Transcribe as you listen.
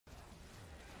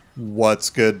What's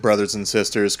good, brothers and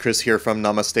sisters? Chris here from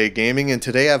Namaste Gaming, and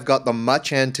today I've got the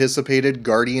much anticipated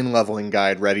Guardian leveling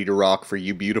guide ready to rock for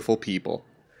you beautiful people.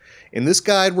 In this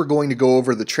guide, we're going to go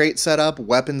over the trait setup,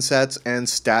 weapon sets, and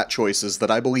stat choices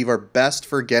that I believe are best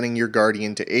for getting your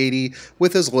Guardian to 80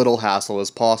 with as little hassle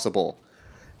as possible.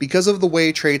 Because of the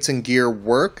way traits and gear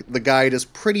work, the guide is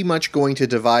pretty much going to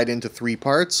divide into three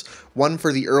parts, one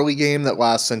for the early game that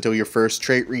lasts until your first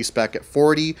trait respec at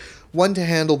 40, one to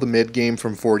handle the mid game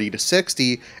from 40 to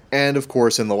 60, and of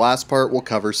course in the last part we'll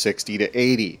cover 60 to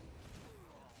 80.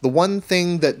 The one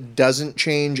thing that doesn't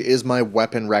change is my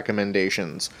weapon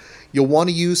recommendations. You'll want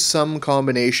to use some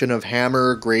combination of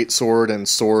hammer, greatsword, and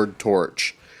sword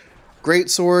torch.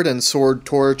 Greatsword and Sword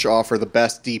Torch offer the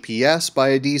best DPS by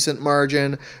a decent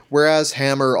margin, whereas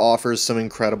Hammer offers some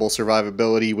incredible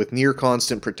survivability with near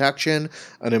constant protection,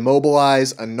 an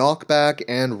immobilize, a knockback,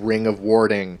 and Ring of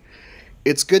Warding.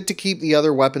 It's good to keep the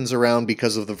other weapons around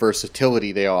because of the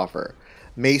versatility they offer.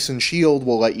 Mace and Shield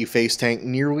will let you face tank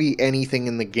nearly anything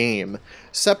in the game.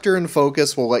 Scepter and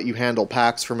Focus will let you handle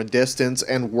packs from a distance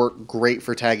and work great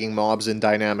for tagging mobs in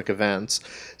dynamic events.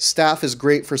 Staff is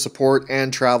great for support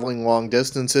and traveling long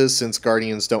distances since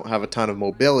Guardians don't have a ton of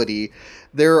mobility.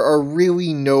 There are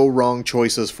really no wrong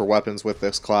choices for weapons with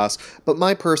this class, but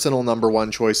my personal number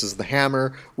one choice is the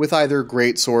Hammer, with either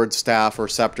Greatsword, Staff, or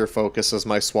Scepter Focus as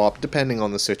my swap depending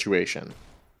on the situation.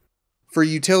 For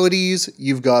utilities,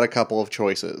 you've got a couple of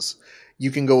choices.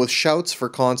 You can go with Shouts for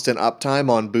constant uptime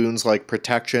on boons like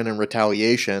Protection and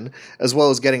Retaliation, as well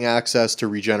as getting access to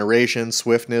Regeneration,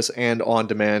 Swiftness, and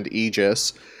on-demand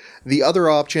Aegis. The other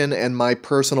option, and my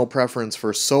personal preference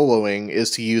for soloing, is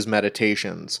to use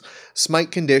Meditations.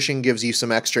 Smite Condition gives you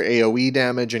some extra AoE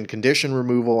damage and condition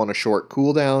removal on a short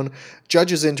cooldown.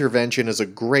 Judge's Intervention is a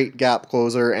great gap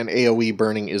closer, and AoE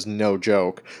burning is no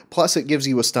joke. Plus it gives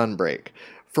you a stun break.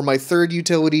 For my third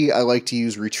utility, I like to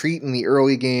use Retreat in the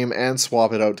early game and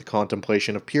swap it out to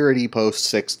Contemplation of Purity post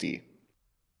 60.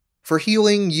 For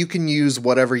healing, you can use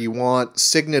whatever you want.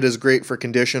 Signet is great for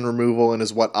condition removal and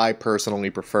is what I personally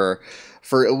prefer.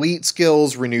 For elite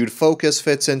skills, Renewed Focus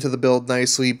fits into the build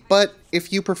nicely, but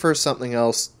if you prefer something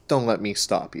else, don't let me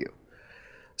stop you.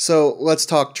 So let's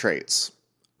talk traits.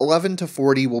 11 to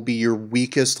 40 will be your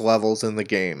weakest levels in the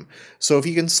game, so if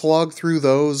you can slog through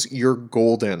those, you're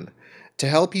golden. To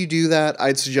help you do that,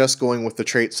 I'd suggest going with the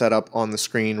trait setup on the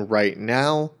screen right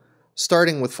now,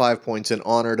 starting with 5 points in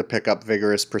Honor to pick up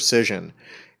Vigorous Precision.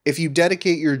 If you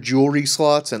dedicate your jewelry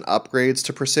slots and upgrades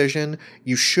to Precision,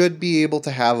 you should be able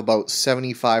to have about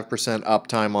 75%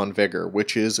 uptime on Vigor,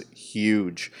 which is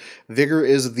huge. Vigor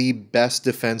is the best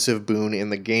defensive boon in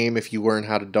the game if you learn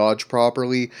how to dodge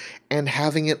properly, and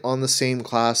having it on the same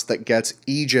class that gets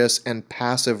Aegis and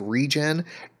passive regen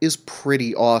is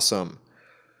pretty awesome.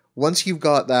 Once you've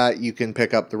got that, you can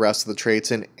pick up the rest of the traits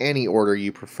in any order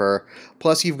you prefer.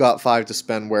 Plus you've got 5 to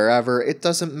spend wherever. It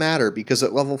doesn't matter because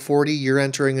at level 40 you're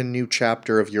entering a new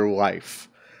chapter of your life.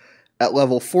 At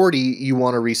level 40 you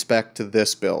want to respec to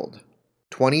this build.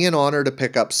 20 in Honor to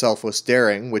pick up Selfless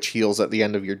Daring, which heals at the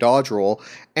end of your dodge roll,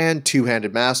 and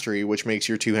Two-Handed Mastery, which makes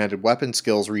your two-handed weapon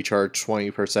skills recharge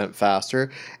 20% faster,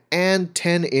 and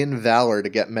 10 in Valor to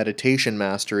get Meditation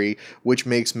Mastery, which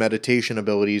makes meditation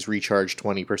abilities recharge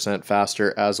 20%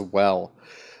 faster as well.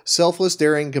 Selfless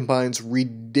Daring combines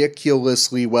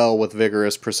ridiculously well with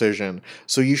Vigorous Precision,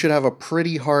 so you should have a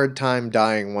pretty hard time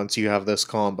dying once you have this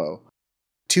combo.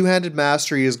 Two-Handed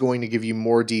Mastery is going to give you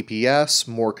more DPS,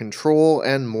 more control,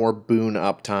 and more boon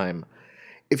uptime.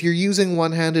 If you're using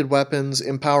one-handed weapons,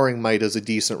 Empowering Might is a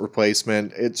decent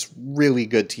replacement. It's really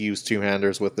good to use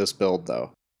two-handers with this build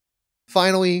though.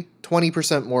 Finally,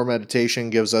 20% more meditation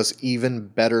gives us even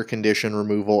better condition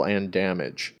removal and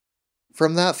damage.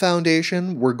 From that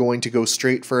foundation, we're going to go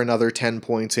straight for another 10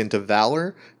 points into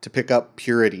Valor to pick up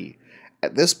Purity.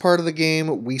 At this part of the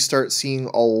game, we start seeing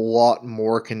a lot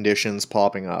more conditions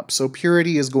popping up, so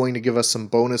Purity is going to give us some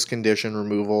bonus condition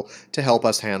removal to help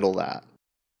us handle that.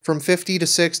 From 50 to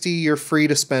 60, you're free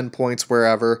to spend points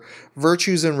wherever.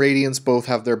 Virtues and Radiance both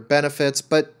have their benefits,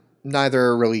 but neither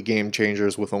are really game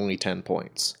changers with only 10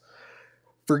 points.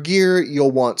 For gear,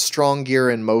 you'll want strong gear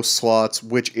in most slots,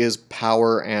 which is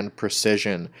power and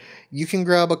precision. You can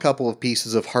grab a couple of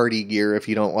pieces of hardy gear if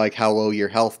you don't like how low your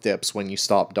health dips when you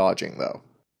stop dodging though.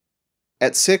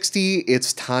 At 60,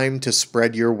 it's time to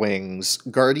spread your wings.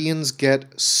 Guardians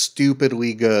get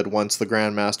stupidly good once the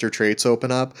Grandmaster traits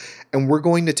open up, and we're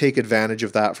going to take advantage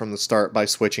of that from the start by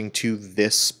switching to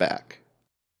this spec.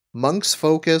 Monk's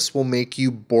Focus will make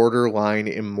you borderline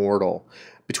immortal.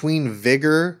 Between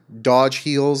vigor, dodge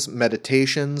heals,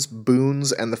 meditations,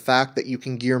 boons, and the fact that you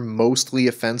can gear mostly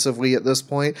offensively at this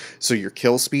point, so your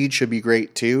kill speed should be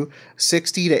great too,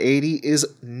 60 to 80 is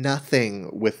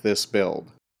nothing with this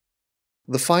build.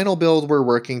 The final build we're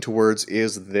working towards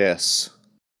is this.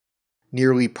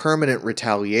 Nearly permanent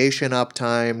retaliation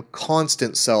uptime,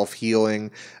 constant self-healing,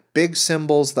 big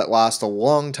symbols that last a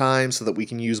long time so that we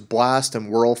can use blast and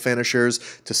whirl finishers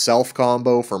to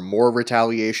self-combo for more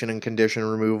retaliation and condition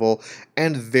removal,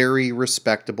 and very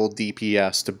respectable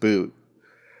DPS to boot.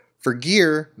 For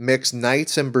gear, mix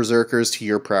knights and berserkers to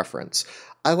your preference.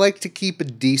 I like to keep a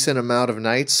decent amount of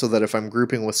knights so that if I'm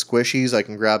grouping with squishies I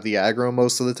can grab the aggro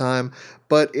most of the time,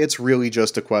 but it's really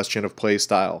just a question of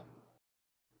playstyle.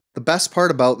 The best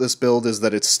part about this build is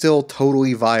that it's still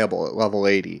totally viable at level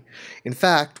 80. In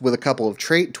fact, with a couple of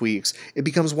trait tweaks, it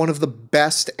becomes one of the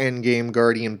best endgame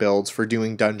Guardian builds for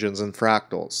doing dungeons and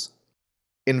fractals.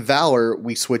 In Valor,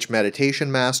 we switch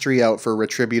Meditation Mastery out for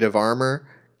Retributive Armor,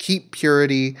 keep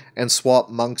Purity, and swap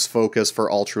Monk's Focus for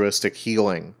Altruistic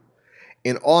Healing.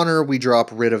 In Honor, we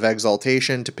drop Rid of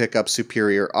Exaltation to pick up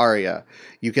Superior Aria.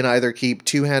 You can either keep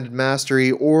Two-Handed Mastery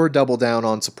or double down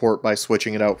on support by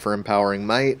switching it out for Empowering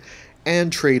Might,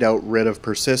 and trade out Rid of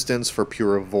Persistence for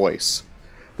Pure of Voice.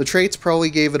 The traits probably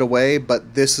gave it away,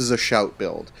 but this is a shout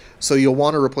build, so you'll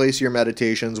want to replace your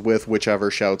meditations with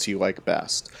whichever shouts you like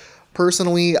best.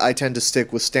 Personally, I tend to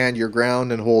stick with Stand Your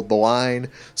Ground and Hold the Line.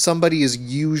 Somebody is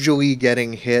usually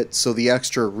getting hit, so the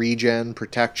extra regen,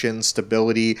 protection,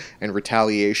 stability, and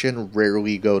retaliation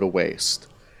rarely go to waste.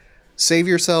 Save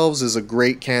Yourselves is a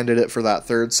great candidate for that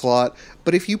third slot,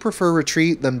 but if you prefer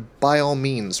Retreat, then by all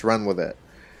means run with it.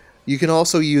 You can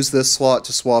also use this slot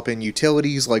to swap in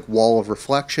utilities like Wall of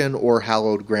Reflection or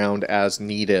Hallowed Ground as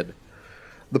needed.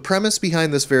 The premise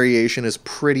behind this variation is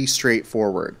pretty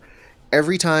straightforward.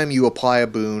 Every time you apply a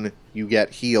boon, you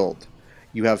get healed.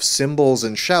 You have symbols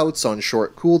and shouts on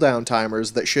short cooldown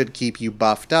timers that should keep you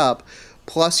buffed up,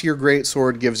 plus your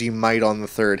greatsword gives you might on the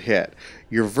third hit.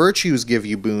 Your virtues give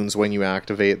you boons when you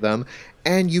activate them,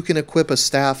 and you can equip a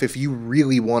staff if you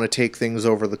really want to take things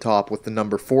over the top with the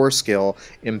number 4 skill,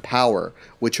 Empower,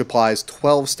 which applies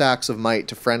 12 stacks of might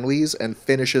to friendlies and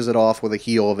finishes it off with a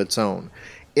heal of its own.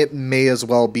 It may as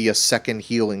well be a second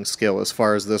healing skill as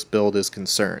far as this build is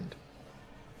concerned.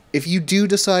 If you do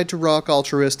decide to rock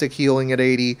altruistic healing at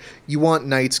 80, you want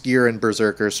Knight's gear and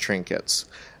Berserker's trinkets.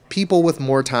 People with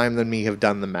more time than me have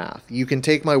done the math. You can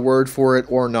take my word for it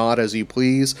or not as you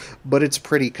please, but it's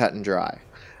pretty cut and dry.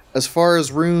 As far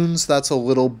as runes, that's a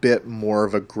little bit more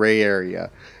of a gray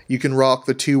area. You can rock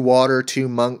the 2 Water, 2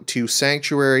 Monk, 2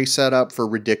 Sanctuary setup for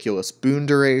ridiculous boon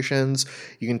durations.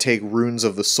 You can take Runes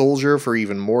of the Soldier for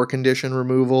even more condition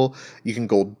removal. You can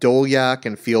go Dolyak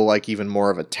and feel like even more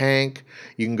of a tank.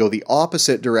 You can go the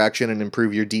opposite direction and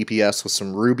improve your DPS with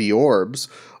some Ruby Orbs.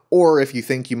 Or if you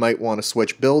think you might want to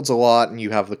switch builds a lot and you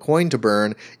have the coin to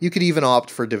burn, you could even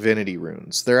opt for Divinity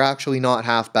Runes. They're actually not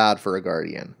half bad for a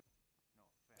Guardian.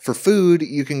 For food,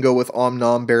 you can go with Om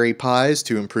Nom Berry Pies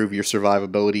to improve your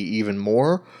survivability even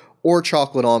more, or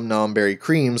Chocolate Om Nom Berry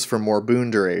Creams for more boon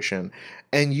duration,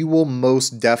 and you will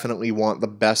most definitely want the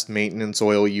best maintenance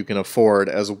oil you can afford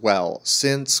as well,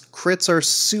 since crits are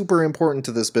super important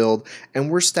to this build,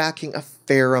 and we're stacking a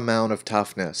fair amount of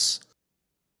toughness.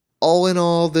 All in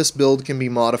all, this build can be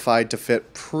modified to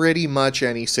fit pretty much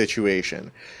any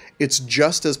situation. It's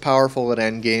just as powerful at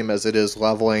endgame as it is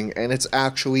leveling, and it's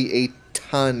actually a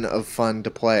ton of fun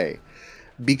to play.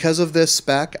 Because of this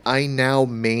spec, I now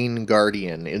main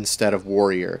Guardian instead of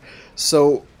Warrior,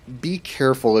 so be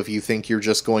careful if you think you're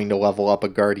just going to level up a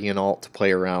Guardian alt to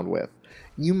play around with.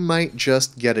 You might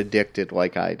just get addicted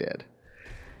like I did.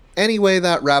 Anyway,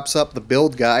 that wraps up the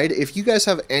build guide. If you guys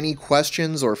have any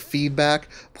questions or feedback,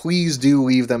 please do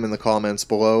leave them in the comments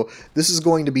below. This is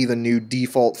going to be the new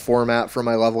default format for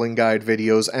my leveling guide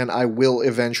videos, and I will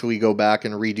eventually go back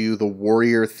and redo the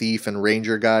Warrior, Thief, and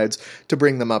Ranger guides to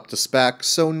bring them up to spec,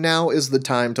 so now is the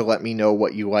time to let me know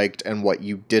what you liked and what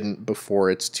you didn't before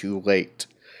it's too late.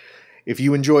 If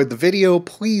you enjoyed the video,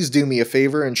 please do me a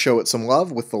favor and show it some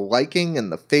love with the liking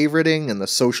and the favoriting and the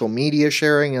social media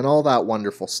sharing and all that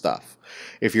wonderful stuff.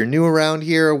 If you're new around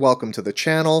here, welcome to the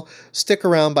channel. Stick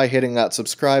around by hitting that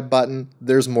subscribe button.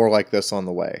 There's more like this on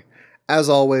the way. As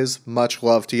always, much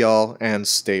love to y'all, and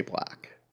stay black.